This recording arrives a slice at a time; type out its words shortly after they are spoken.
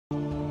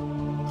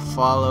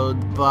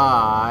followed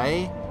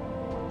by...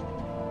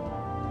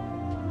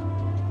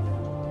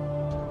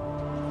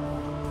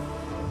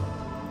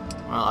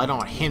 Well, I don't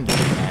want him to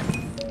do that.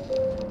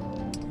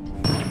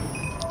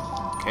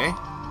 Okay.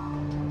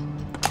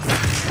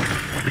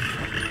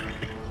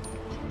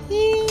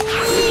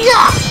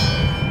 Yeah!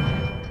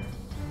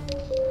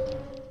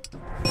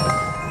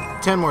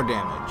 10 more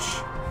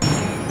damage.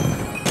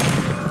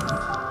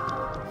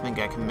 I think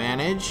I can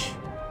manage.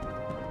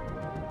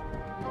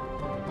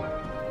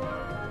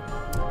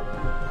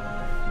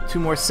 Two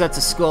more sets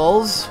of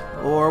skulls,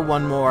 or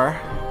one more.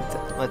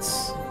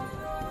 Let's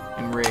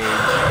enrage.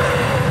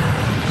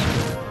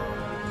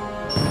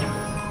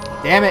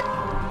 Damn it!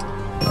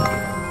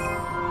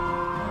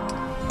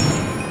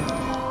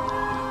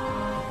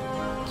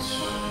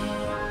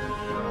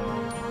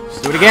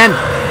 Let's do it again!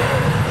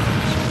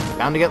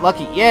 Bound to get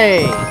lucky.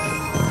 Yay!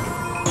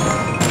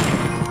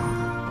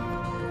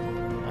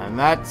 And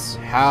that's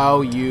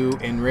how you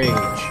enrage.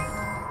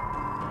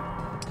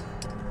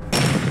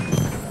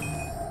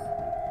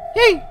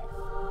 Yay!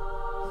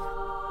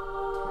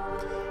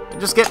 And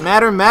just get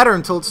madder and madder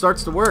until it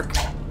starts to work.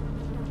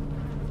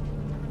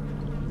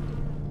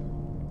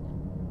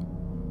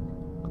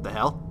 What the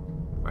hell?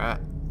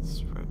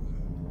 Rats.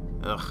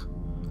 Ugh.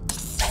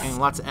 Getting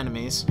lots of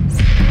enemies.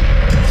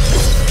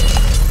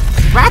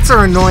 Rats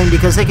are annoying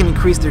because they can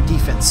increase their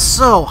defense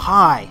so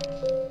high.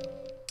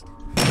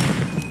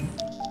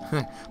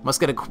 Must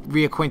get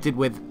reacquainted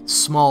with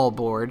small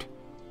board.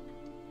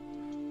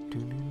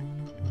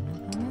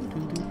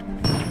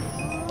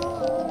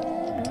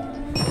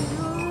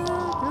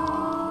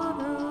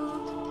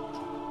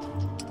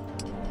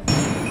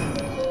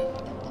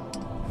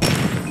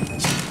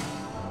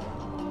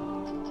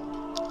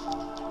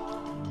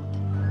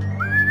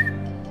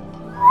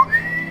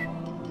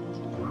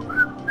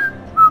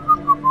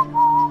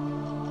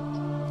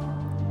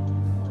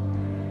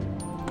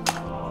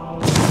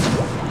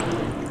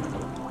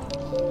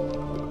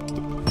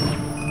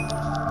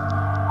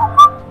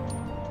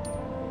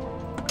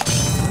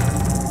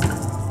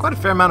 Quite a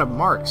fair amount of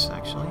marks,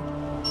 actually.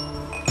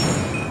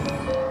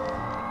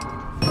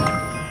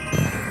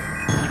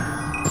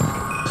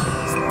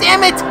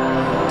 Damn it!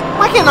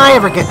 Why can't I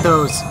ever get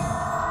those?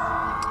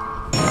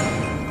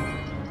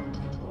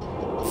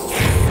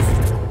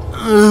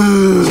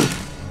 Ugh.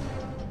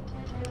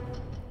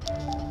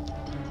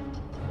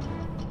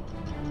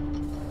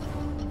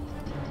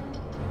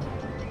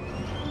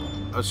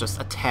 That was just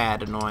a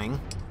tad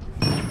annoying.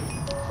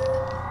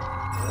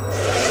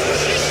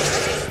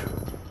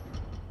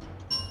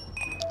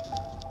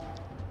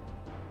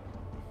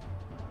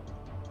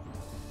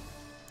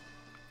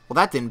 Well,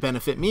 that didn't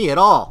benefit me at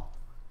all.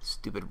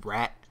 Stupid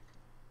rat.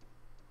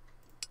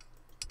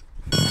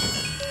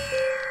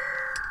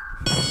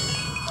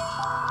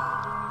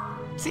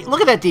 See,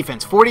 look at that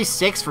defense.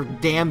 46 for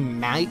damn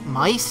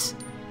mice.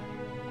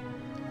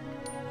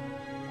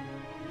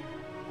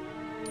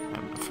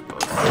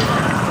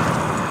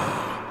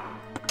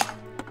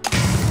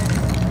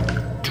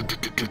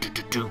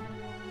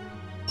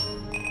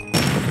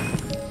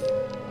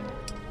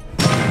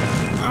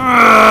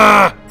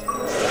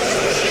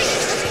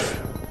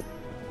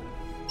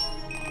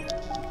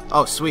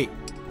 Oh, sweet.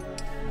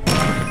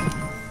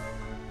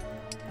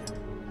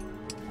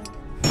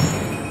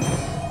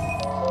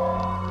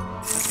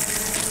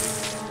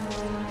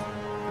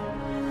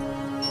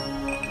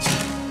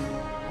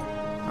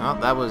 Well,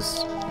 that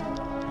was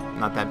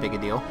not that big a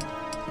deal.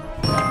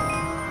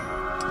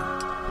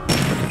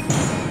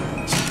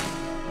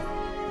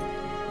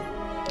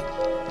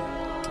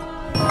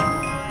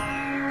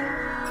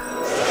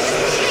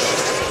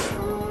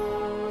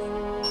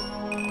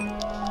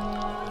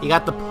 You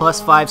got the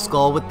 +5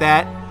 skull with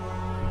that?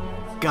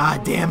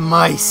 Goddamn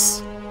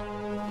mice!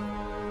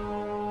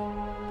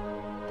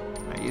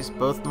 I used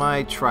both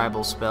my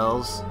tribal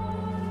spells.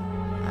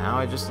 Now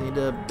I just need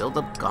to build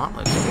up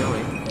gauntlets,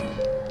 really.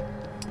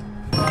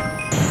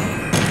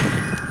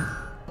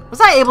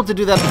 Was I able to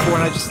do that before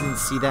and I just didn't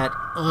see that?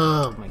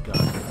 Oh my god.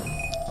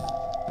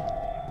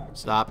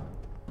 Stop.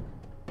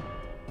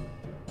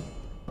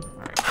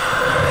 Alright.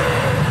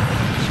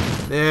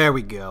 There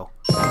we go.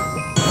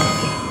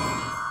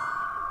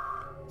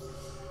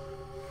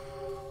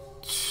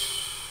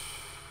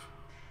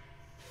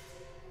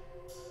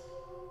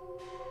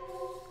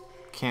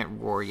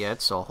 Can't roar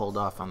yet, so I'll hold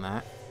off on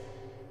that.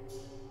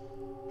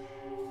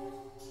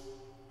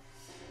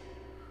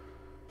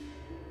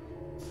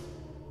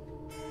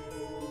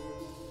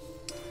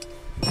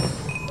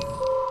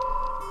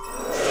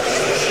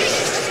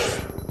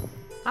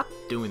 Stop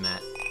doing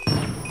that.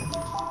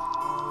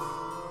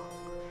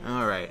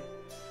 Alright.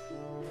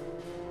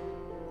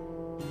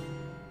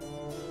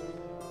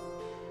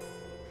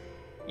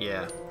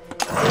 Yeah.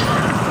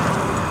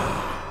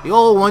 The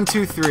old 1,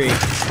 2, 3.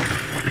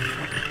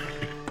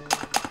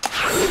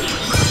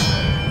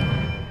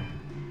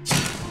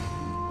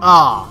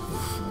 Oh,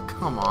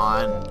 come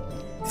on.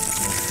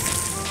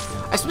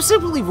 I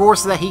specifically roar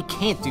so that he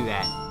can't do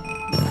that.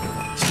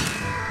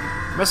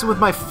 Messing with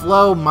my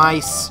flow,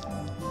 mice.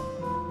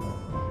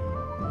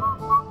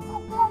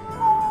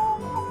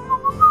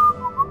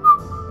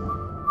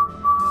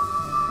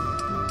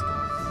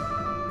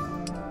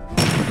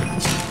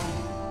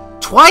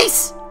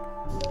 twice?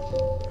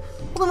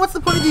 Well, then what's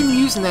the point of even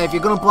using that if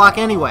you're gonna block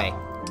anyway?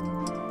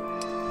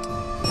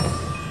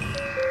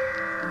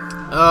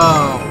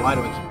 Oh, why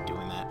do I keep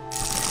doing that?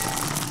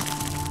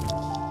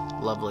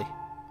 Lovely.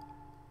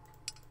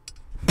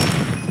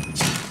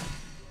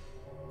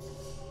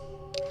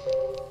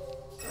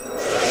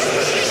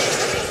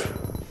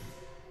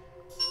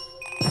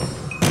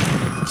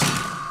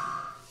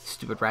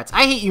 Stupid rats.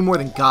 I hate you more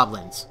than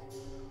goblins.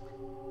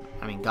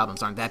 I mean,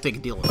 goblins aren't that big a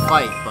deal to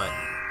fight, but...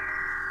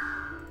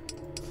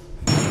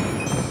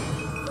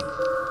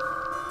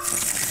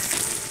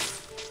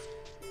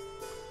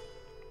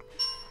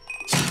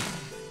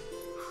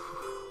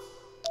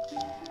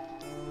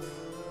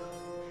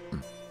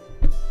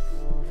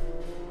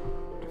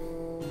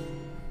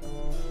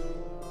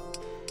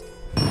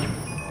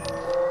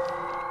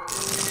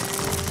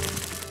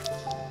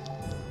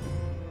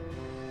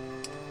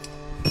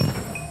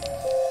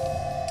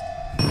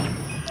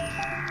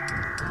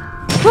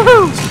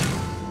 Woohoo!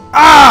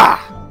 Ah!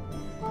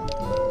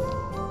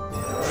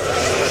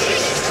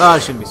 Oh, I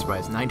shouldn't be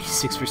surprised.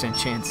 96%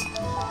 chance.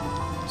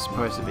 I'm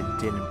surprised if it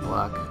didn't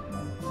block.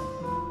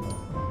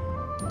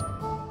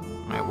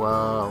 Alright,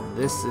 well,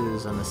 this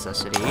is a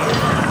necessity.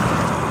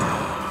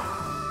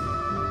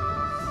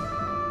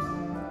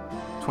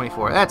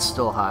 24. That's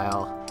still high.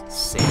 I'll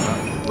save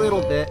up a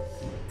little bit.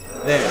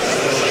 There.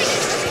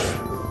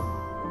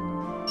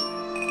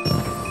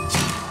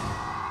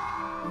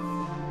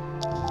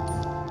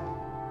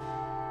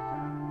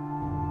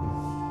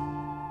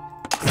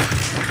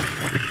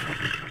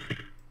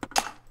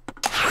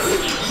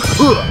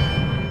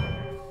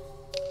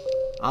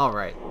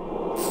 Alright.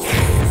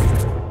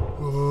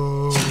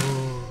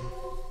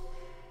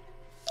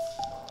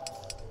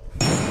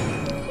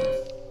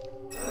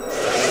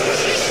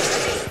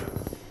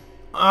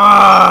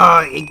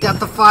 Ah, it got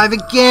the 5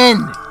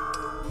 again!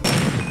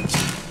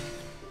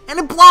 And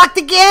it blocked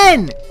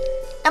again!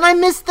 And I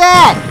missed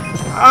that!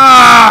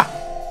 Ah!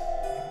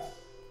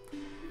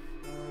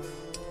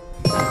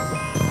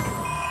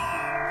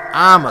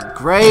 I'm a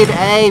grade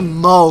A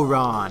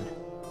moron.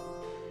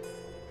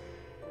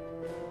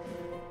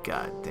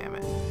 God damn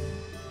it.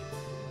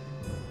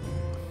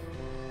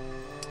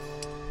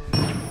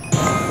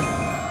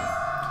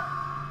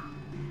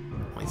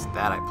 At least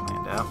that I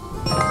planned out.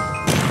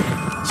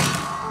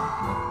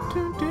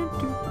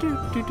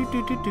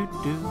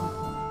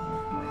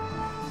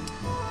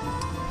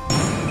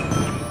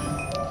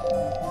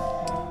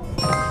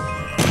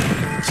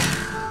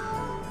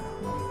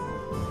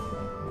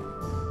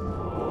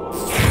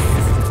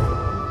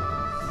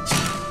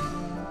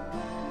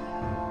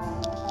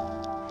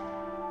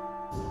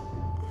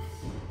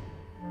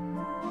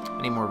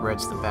 I need more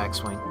reds than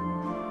backswing.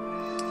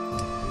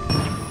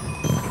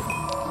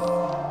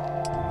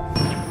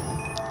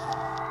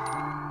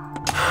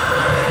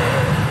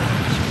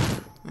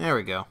 There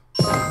we go.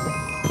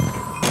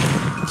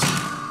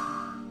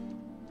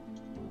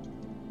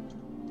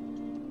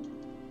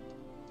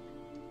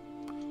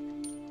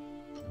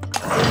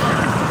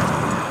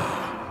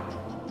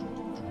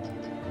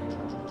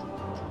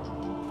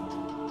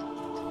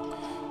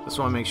 Just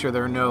want to make sure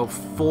there are no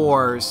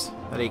 4s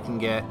that he can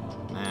get.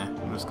 Nah,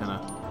 I'm just gonna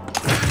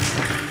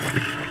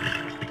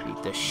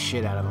beat the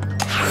shit out of him.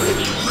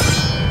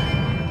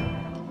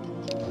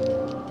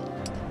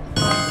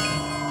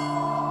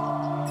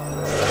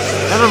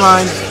 Never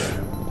mind.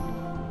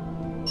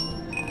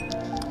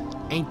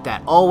 Ain't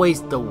that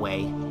always the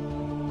way?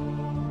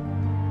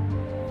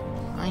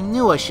 I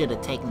knew I should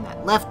have taken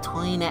that left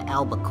turn at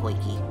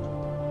Albuquerque.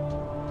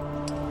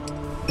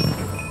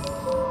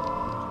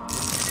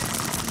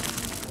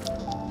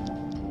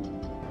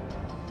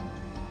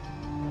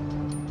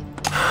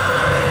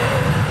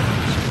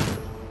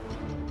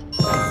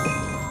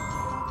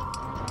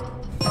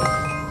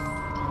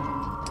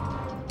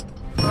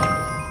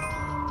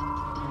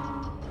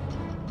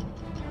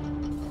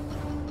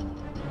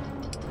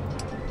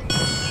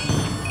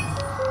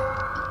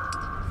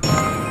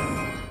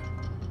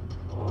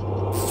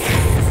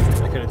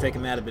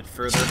 Taking that a bit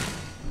further.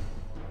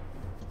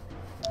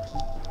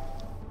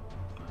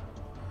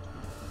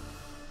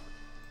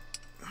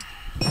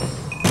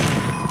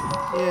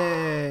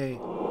 Yay!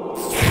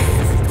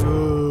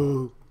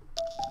 Ooh.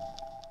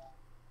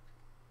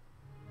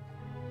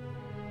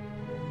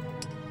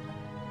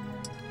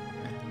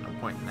 No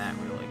point in that,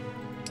 really.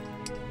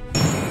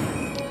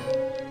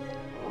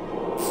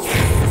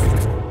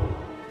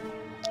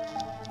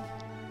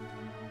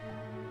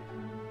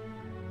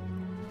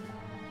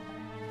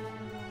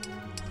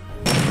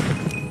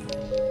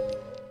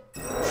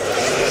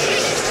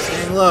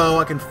 Low,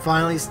 I can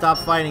finally stop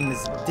fighting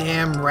this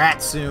damn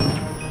rat soon.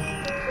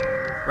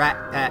 Rat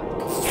pack.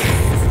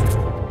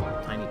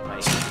 Tiny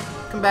bite.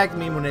 Come back to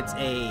me when it's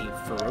a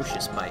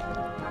ferocious bite.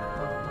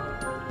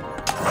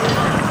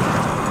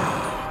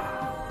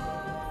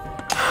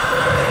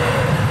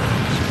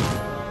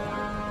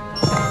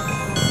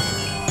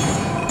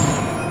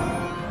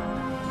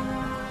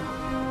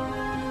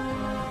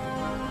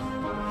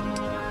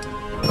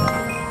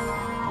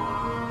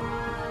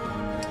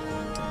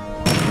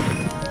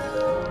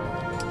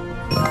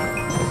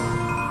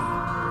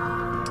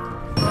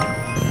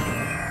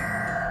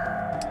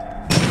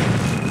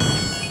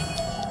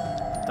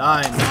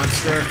 Die,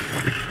 monster.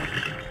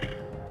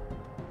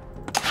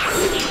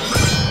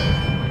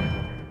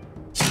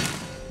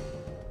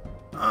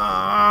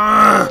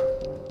 I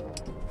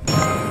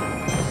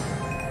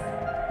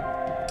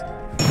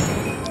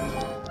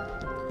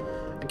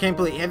can't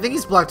believe... I think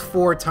he's blocked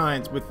 4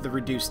 times with the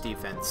reduced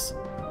defense.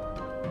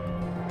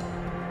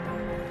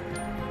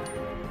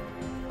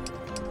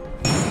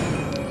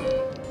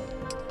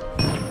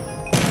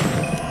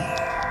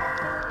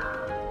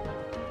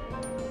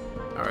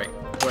 Alright,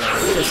 whatever.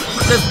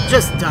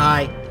 Just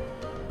die.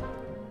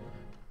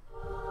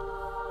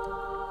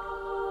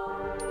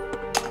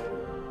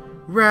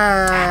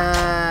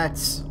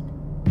 Rats!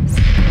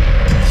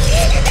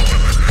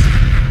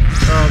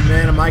 Oh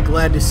man, am I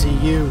glad to see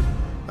you.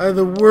 I had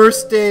the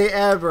worst day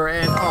ever,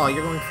 and oh,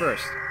 you're going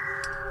first.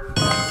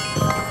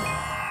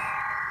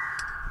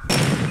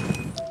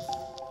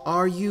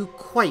 Are you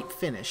quite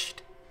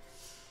finished?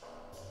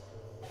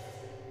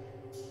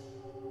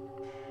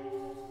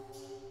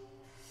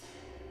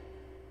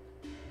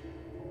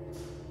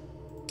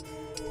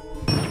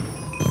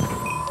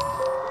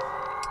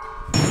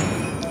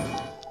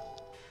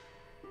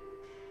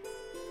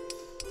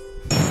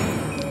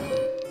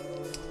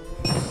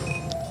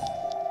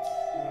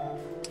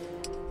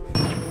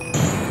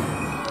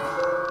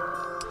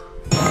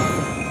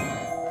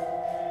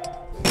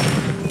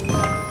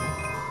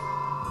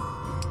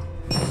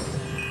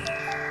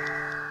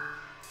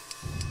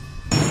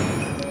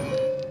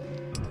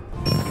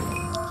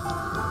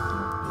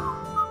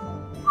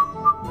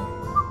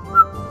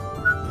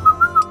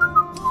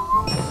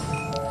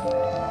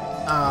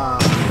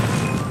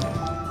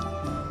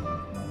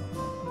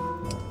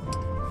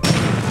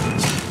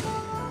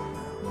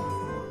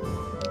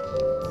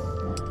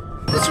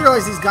 I just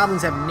realized these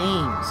goblins have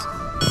names.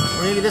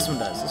 Or maybe this one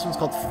does. This one's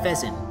called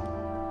Pheasant.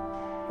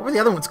 What were the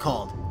other ones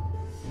called?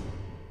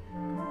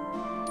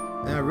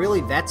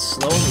 Really that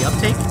slow in the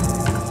uptake?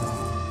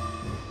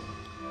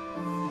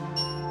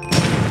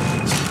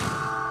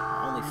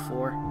 Only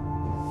 4.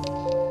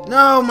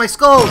 No, my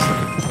skulls!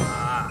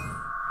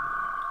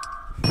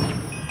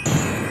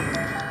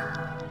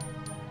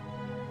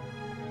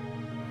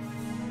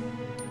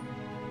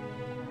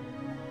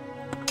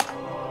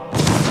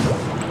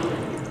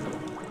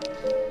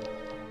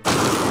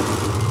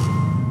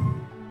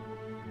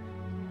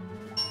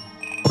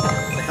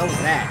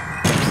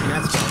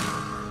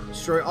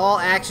 Destroy all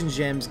action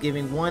gems,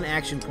 giving 1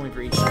 action point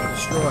for each gem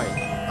destroyed.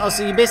 Oh,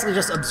 so you basically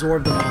just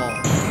absorb them all.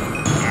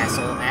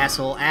 Asshole,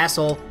 asshole,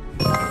 asshole.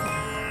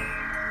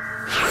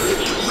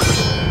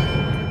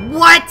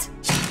 What?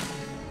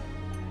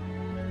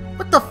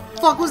 What the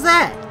fuck was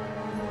that?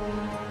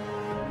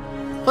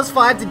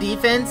 +5 to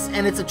defense,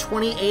 and it's a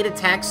 28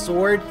 attack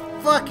sword?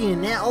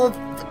 Fucking hell.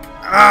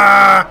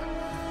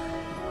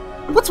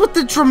 What's with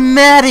the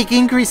dramatic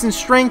increase in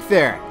strength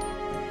there?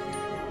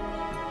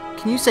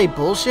 Can you say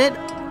bullshit?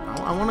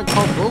 I want to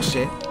call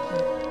bullshit.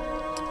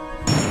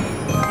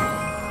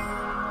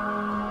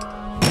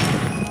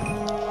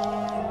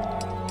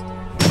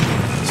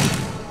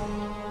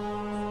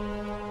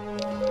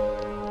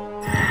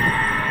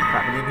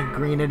 Crap, I need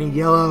green, I need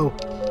yellow.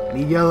 I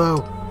need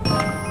yellow.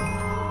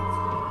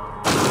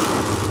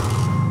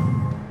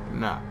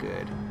 Not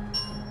good.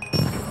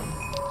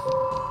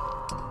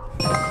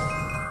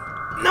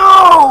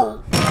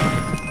 No!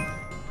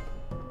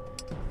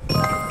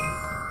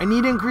 I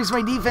need to increase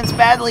my defense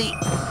badly.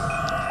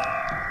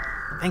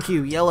 Thank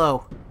you,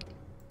 yellow.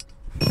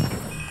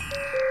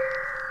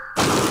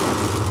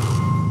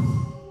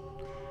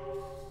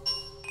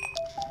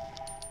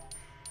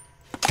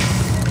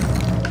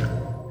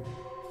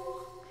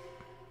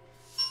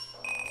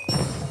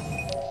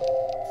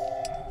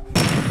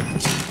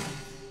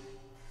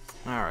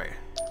 All right.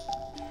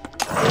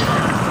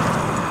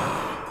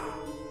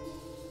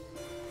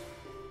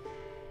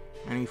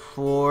 Any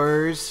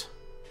 4s?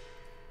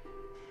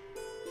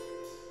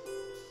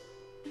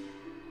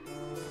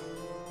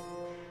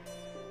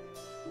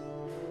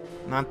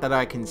 Not that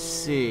I can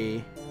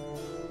see.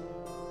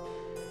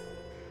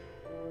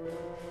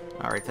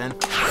 Alright then.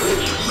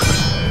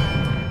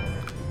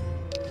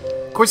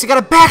 Of course you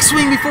gotta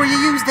backswing before you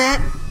use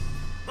that!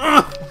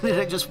 Ugh, why did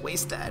I just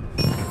waste that?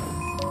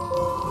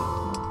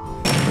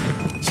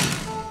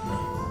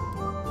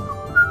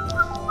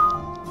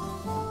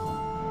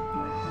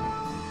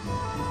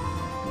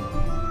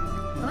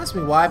 Don't ask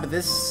me why, but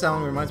this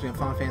song reminds me of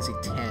Final Fantasy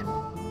X.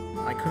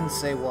 I couldn't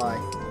say why.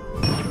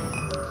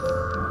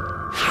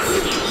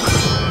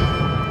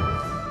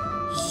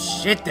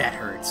 Shit, that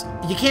hurts.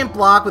 You can't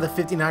block with a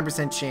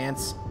 59%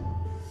 chance.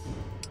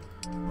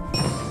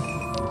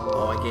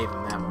 Oh, I gave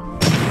him that one.